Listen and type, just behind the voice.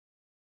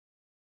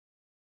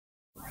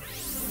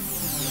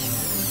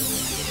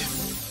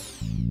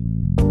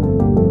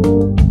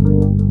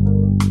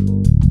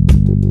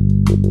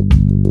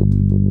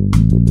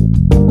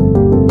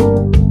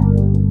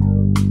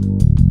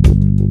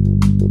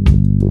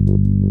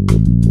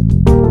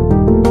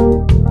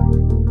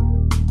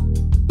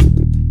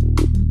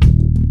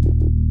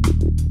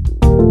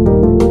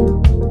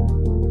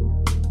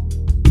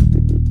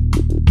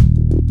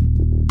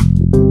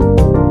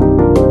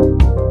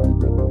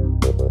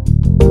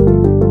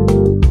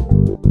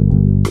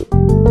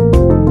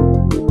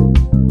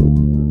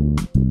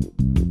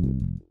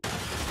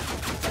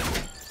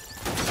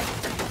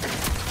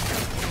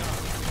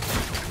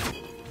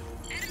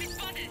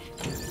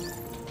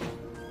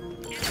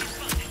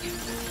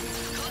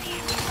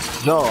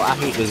Yo, I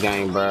hate this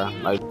game, bro.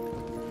 Like,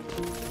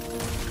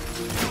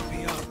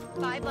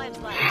 5 lives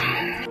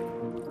left.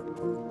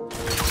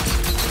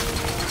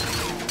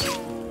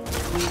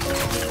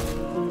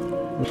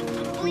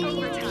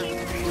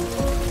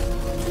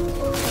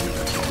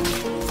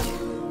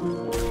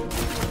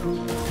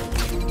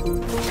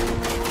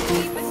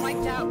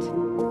 Wiped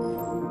out.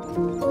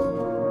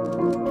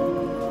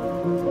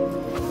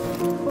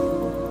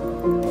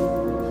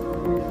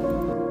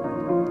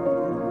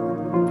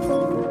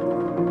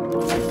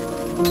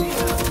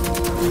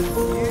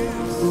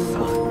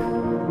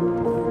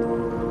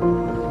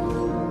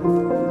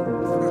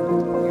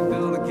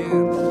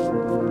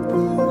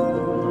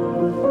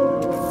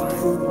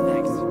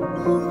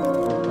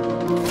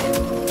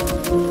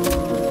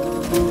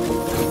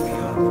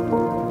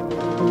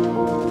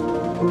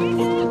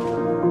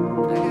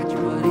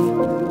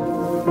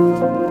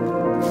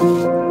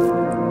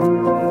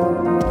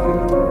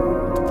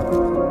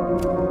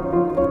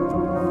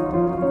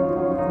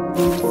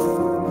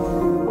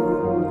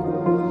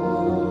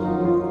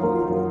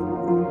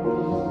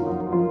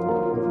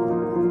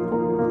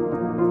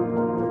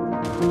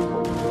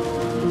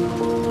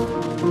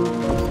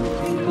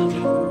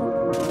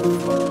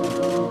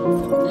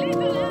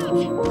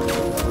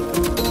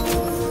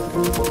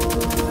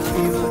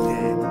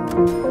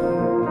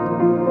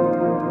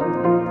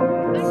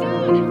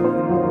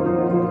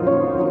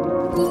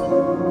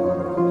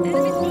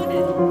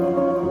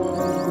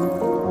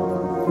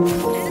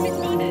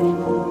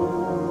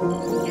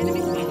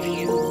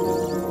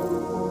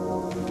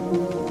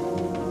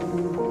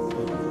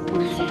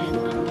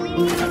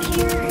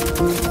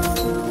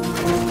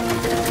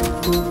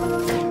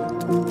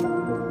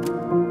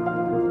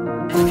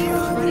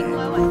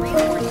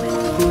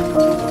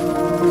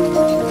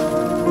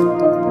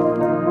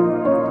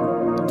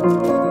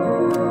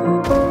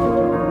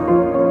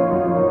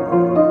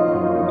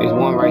 there's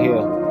one right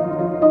here.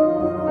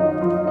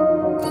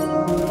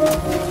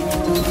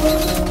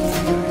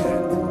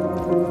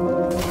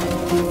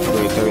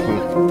 Wait,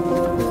 13.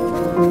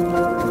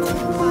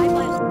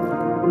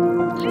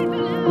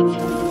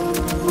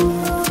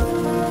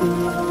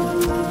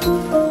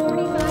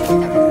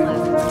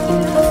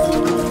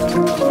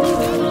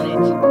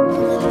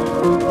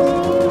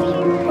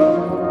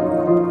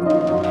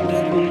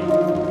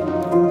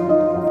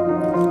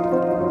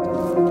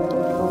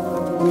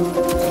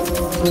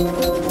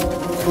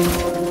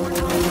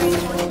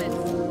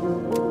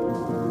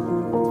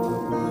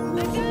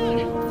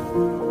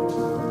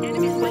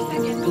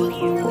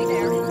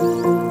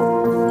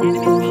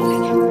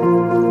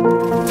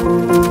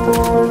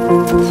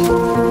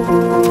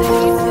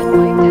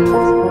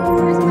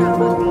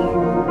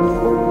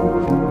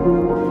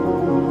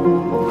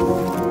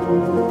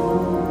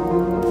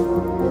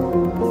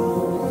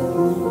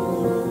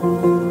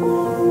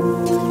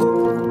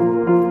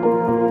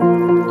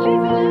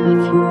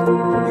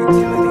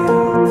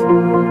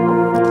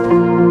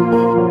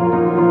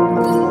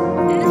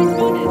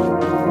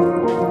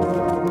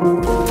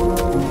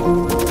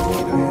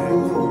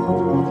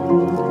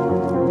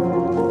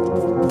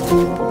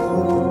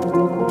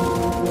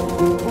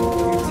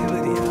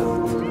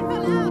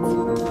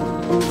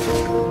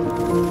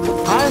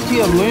 How is he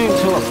immune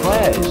to a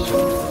flash?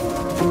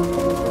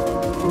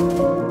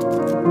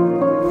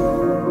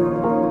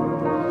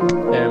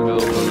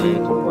 Anvil's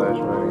immune to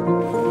flashbang.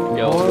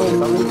 Yo,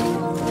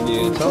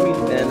 tell me,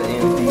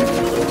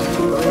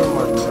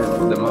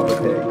 the mother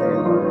pig came in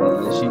my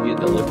room and she get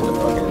to look in the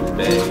fucking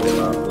bag where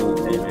my food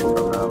came in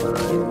from now on.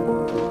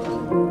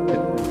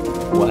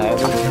 What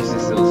happened? I guess it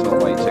still smell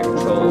like chicken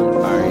soul.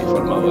 Alright, so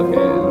the mother pig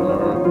is in my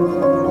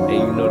room. And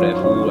you know that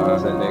food I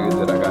sent niggas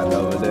that I got the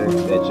other day?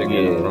 That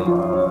chicken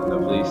from the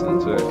police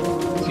and shit.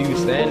 She was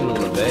standing on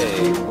the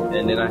bag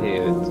and then I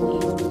hear I'm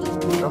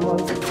like,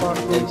 what the fuck?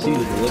 And she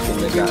was looking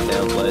the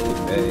goddamn plastic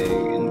bag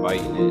and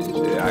biting it and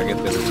shit. I guess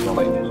that it smelled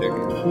like the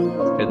chicken.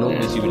 Cause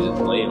normally she was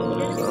just playing with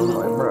it. So I'm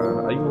like, bro,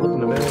 are you looking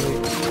the bag?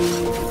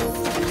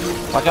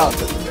 Watch out.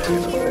 The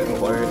bag in the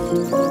word.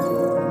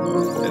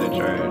 In the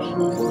trash.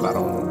 I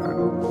don't know how to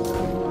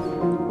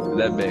go.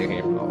 That bag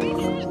came from all the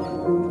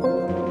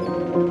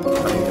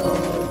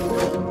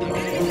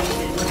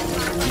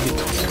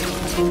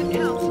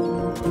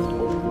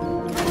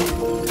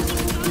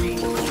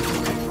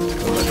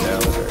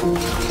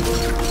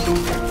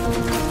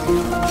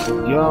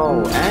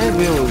Yo,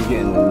 Anvil was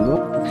getting the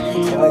loot.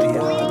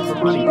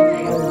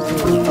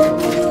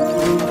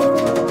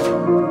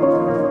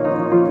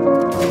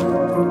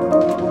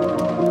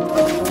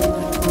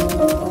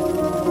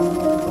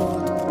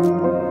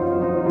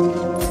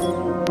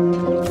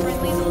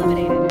 Friendly's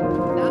eliminated.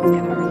 That's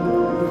gonna hurt.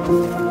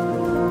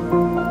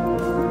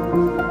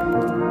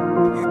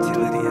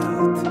 Utility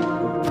out.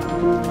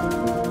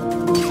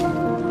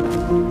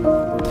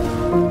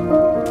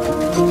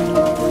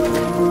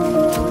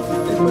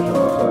 They push them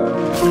outside.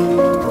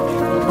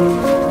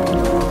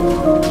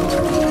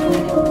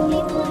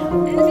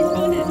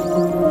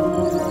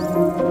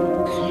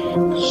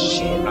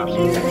 Shit, I'm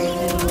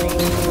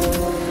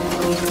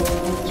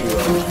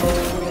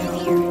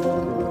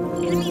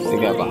They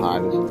got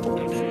behind us.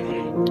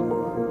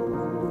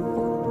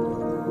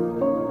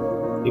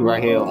 He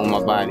right here on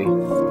my body.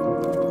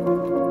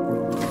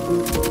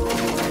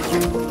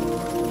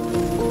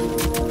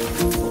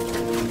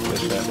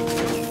 What's that?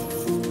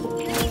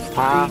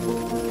 Huh?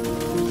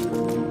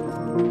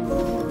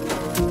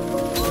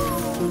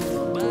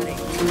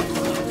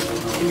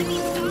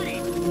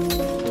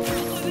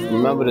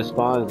 Remember the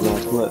spawn is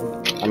gonna flip.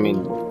 I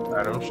mean,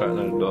 Alright, I'm shutting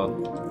the door.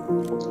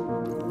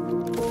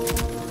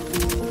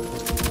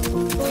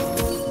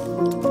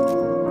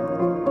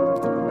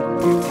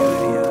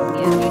 Utility out. The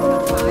enemies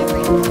have 5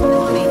 reinforcements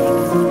remaining.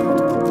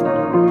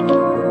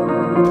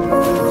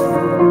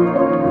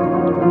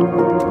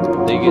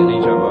 They getting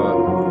each other up.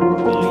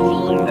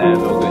 And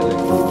they'll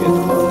get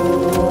them up.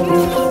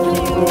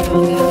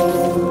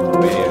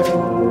 But yeah.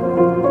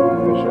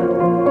 For sure.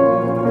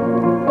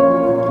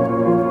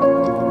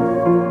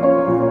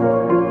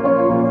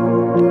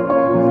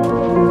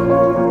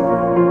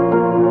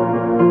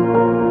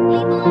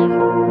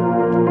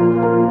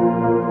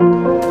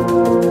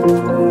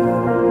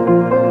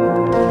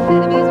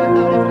 Enemies are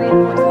out of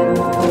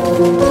reinforcements.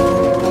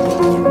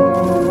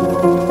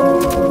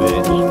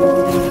 Bitch.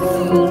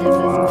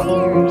 Wow.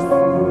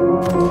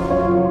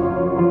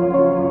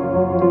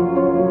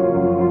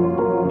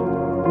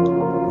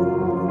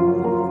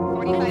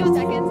 45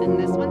 seconds and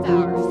this one's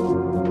ours.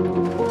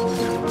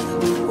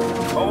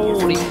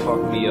 Oh, they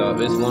fucked me up.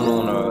 It's one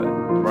on the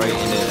right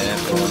and then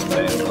after on the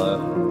back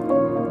left.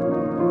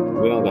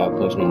 we don't gotta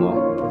push no more.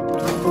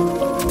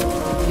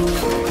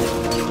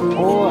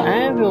 Oh,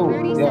 Anvil,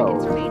 30 yo.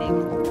 seconds remaining.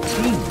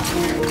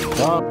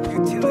 Dog.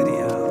 Utility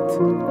out.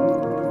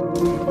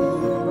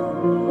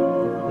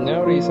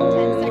 Now they 10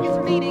 saying seconds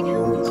remaining.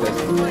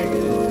 testing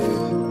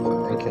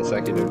negative in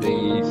consecutive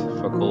days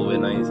for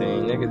COVID-19.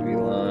 Niggas be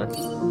lying.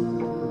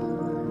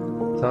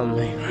 Something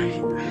ain't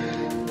right.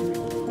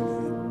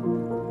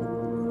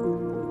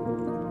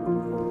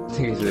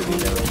 Niggas really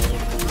know.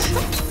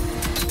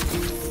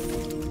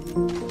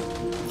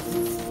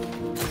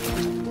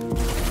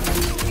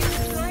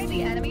 Destroy the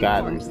enemy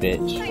Got him, force.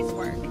 bitch. Nice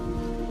work.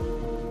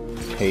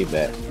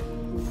 Payback.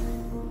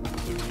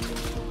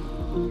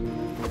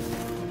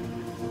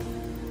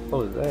 What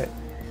was that?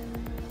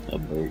 A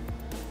bird.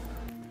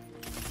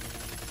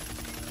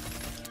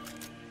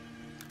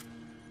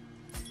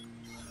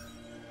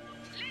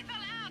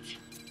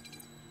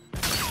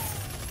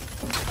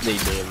 They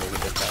did make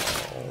it down.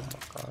 Oh my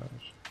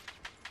gosh.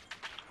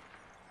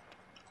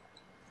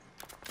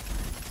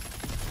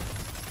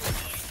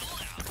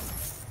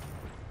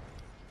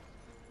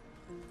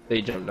 They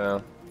jumped down.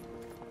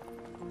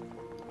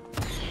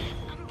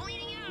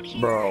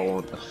 Bro,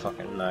 with the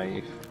fucking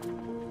knife.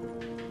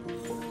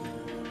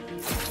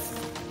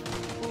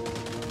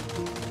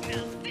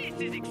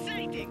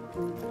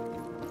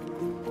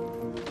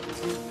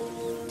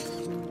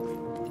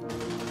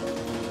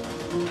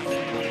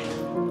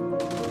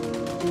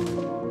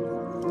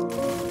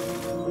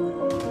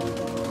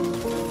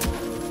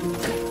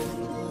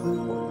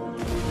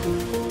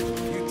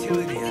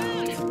 Utility out.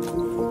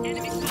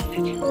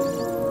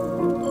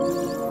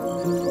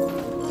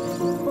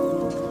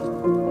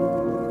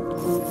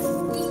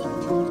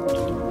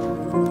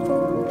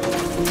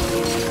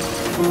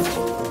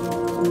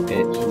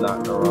 Bitch. Not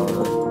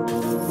Corona.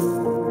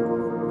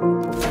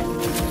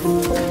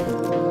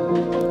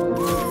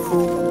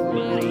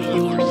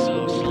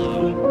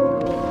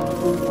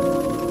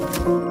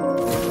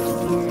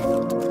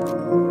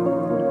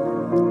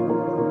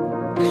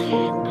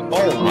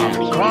 Oh my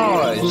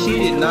god, she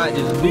did not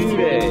just do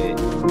that.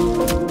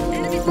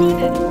 Enemy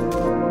spotted.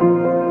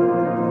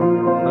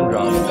 I'm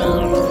dropping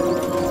down.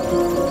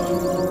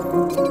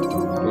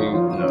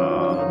 Dude,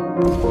 nah.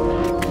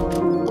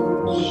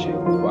 Shit.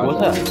 What's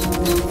that?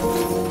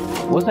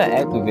 What's that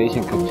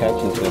activation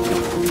protection system?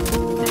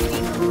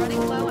 Enemies are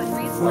running low on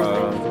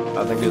reinforcements. I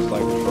think it's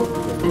like a trophy.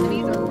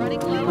 Enemies are running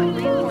low on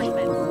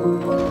reinforcements.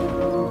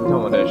 Talking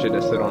about that shit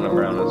that sit on the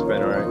ground and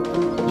spin, right?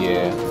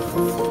 Yeah.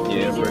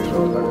 Yeah, pretty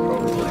sure it's like a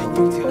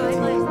trophy. 5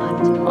 lives left.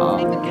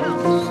 Make them count.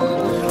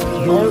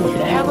 No,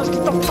 Alice,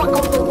 get the fuck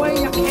out the way,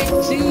 I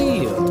can't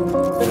see you.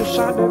 Better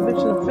shot that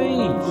bitch in the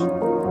face.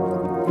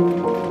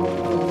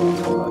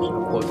 Oh, I should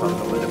have put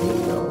something in the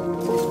window.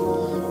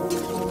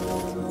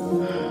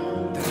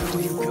 The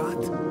hell you got?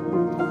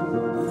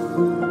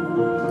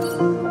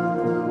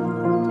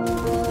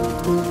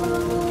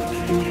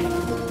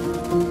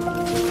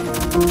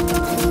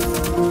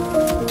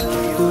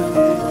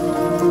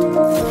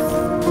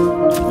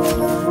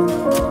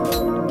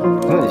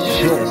 Good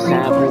shit,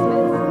 sample.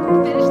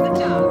 Finish the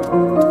job.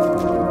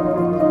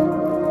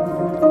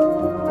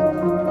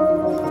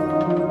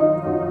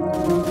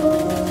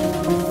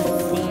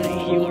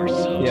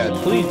 Yeah,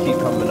 please keep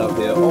coming up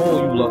here.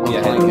 Oh, you lucky I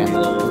had to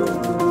reload.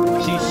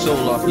 She's so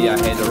lucky I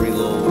had to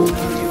reload.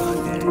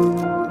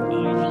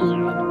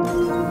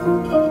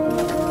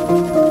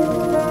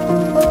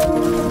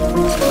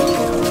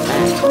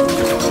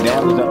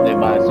 Dad was up there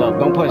by himself.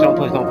 Don't push, don't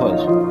push, don't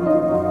push.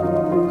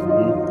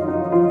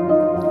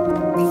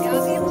 We got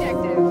the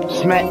objective.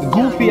 Smack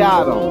Goofy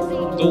out him.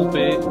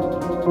 Stupid.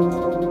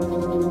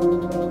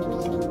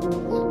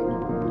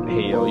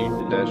 Hey, yo, you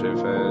did that shit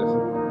fast.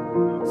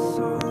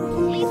 So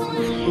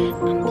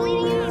I'm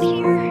bleeding out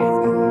here.